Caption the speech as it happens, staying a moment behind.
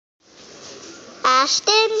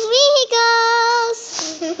Ashton vehicles.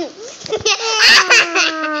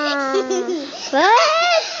 What?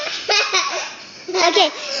 Okay,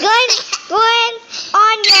 going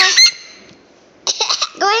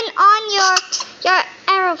on your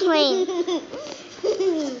aeroplane.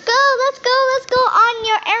 Let's go on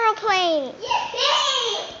your aeroplane.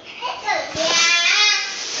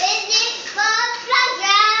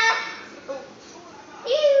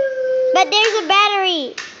 But there's a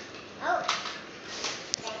battery.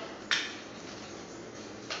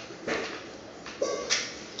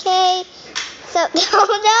 Okay, so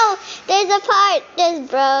oh no, there's a part that's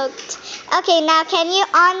broke. Okay, now can you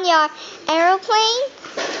on your aeroplane?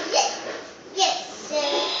 Yes.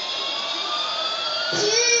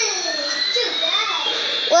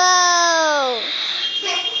 Whoa.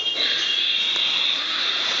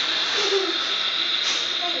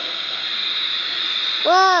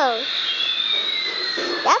 Whoa.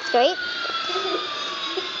 That's great.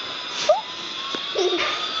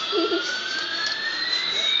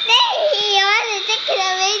 Hey, you want to take a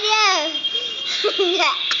video?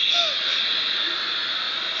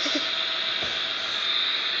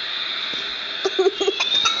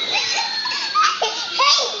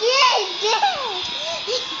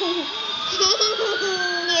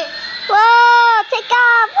 Whoa, take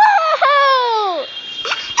off. Woohoo.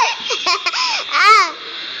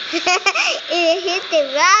 It hit the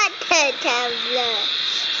water tumbler.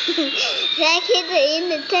 Like hit it in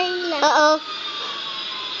the tumbler. Uh-oh.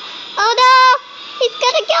 Oh no! He's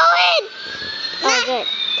gonna go in! Oh, good.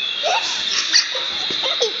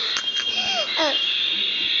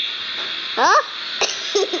 Huh?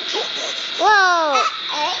 Whoa!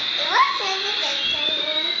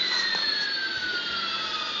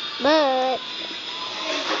 But...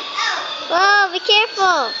 Whoa, be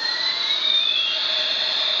careful!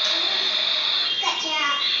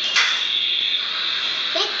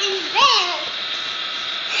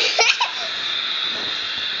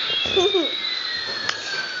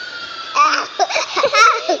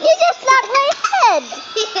 You just knocked my head!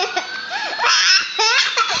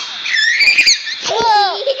 Whoa!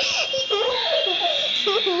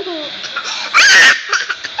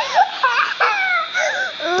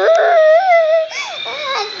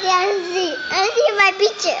 I see my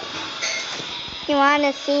picture. You want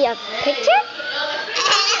to see a picture?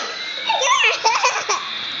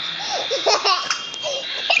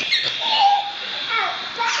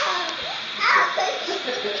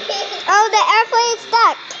 Oh, the airplane is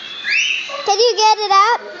stuck. Can you get it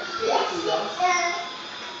out?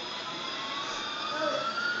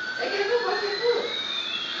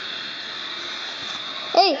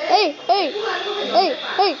 Hey,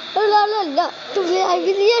 la la la.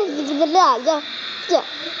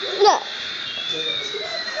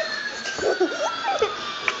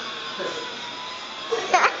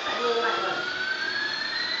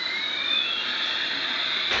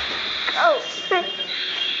 Oh.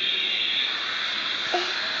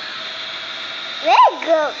 Very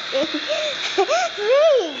good.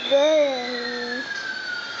 Very good.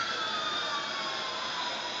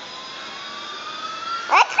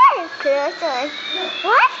 I can't close one.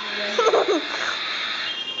 What?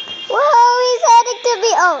 Whoa, he's heading to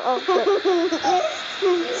me. Oh, good.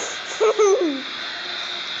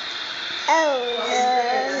 Oh,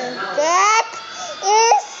 that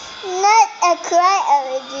is not a cry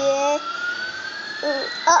idea.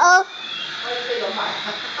 Uh-oh.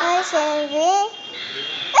 I shall be.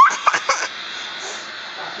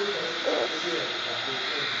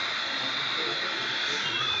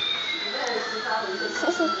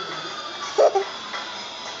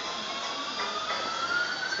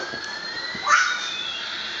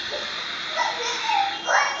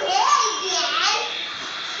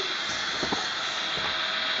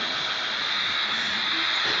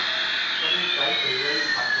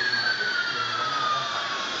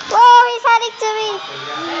 Whoa, he's heading to me.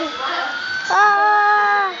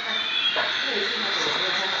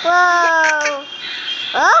 Whoa.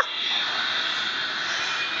 Huh?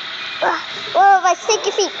 Whoa, my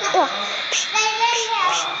stinky feet.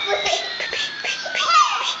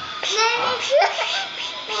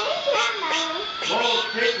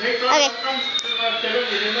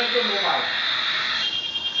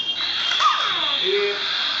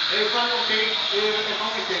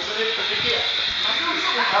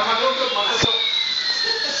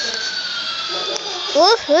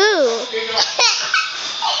 Woohoo!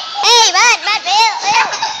 Hey, bud, Bill.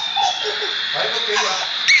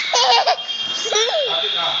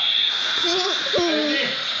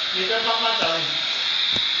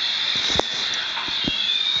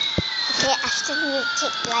 Okay, Ashton, you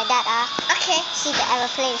take like that, Okay. See the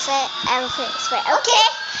aeroplane first. Okay.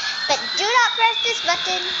 But do not press this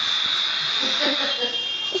button.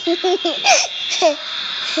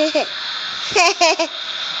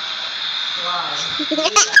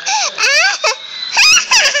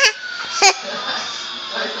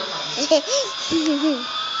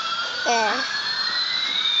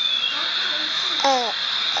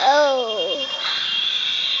 Oh.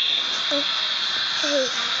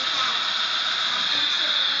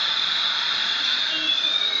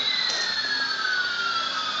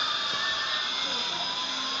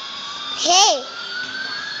 Hey,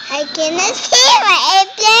 I cannot see my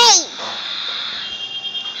airplane.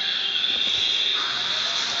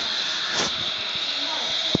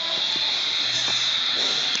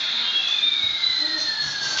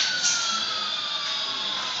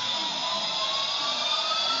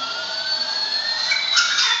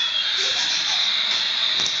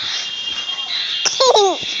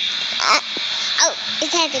 Oh,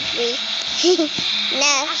 it's having me.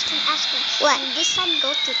 No. Ashton. What? When this sun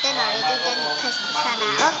goes to 10 already, then you press the sun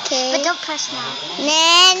out. Okay. But don't press now.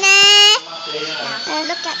 Nah. Now,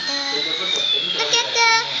 look at the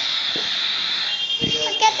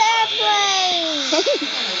airplane.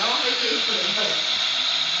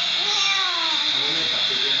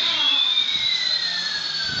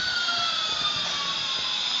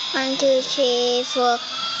 1, 2, 3, 4,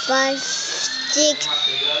 5, 6,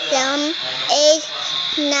 7, 8,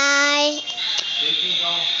 9.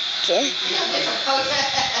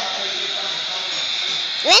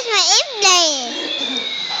 Where's my airplane?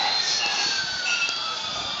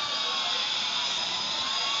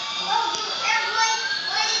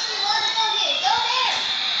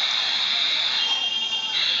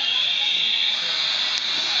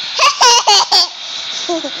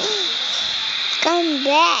 Come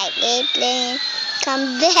back, airplane. Come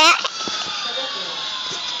back.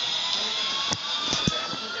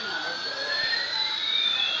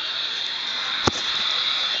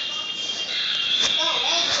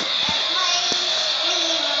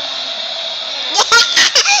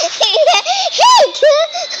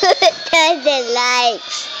 Turn the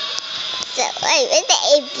lights. So, wait, where's the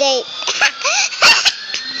airplane?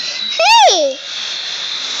 Hey!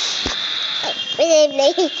 Where's the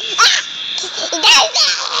airplane?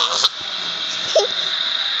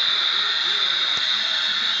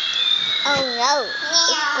 Oh no,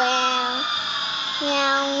 it's brown.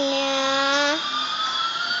 Meow.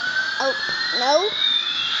 Oh no.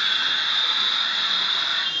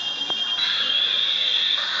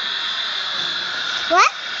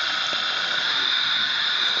 What?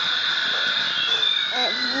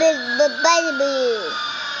 Big buzzer.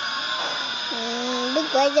 Big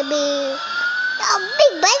buzzer. Oh,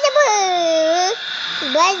 big buzzer.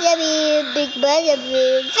 Big buzzer.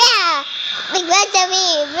 Yeah. Big buzzer.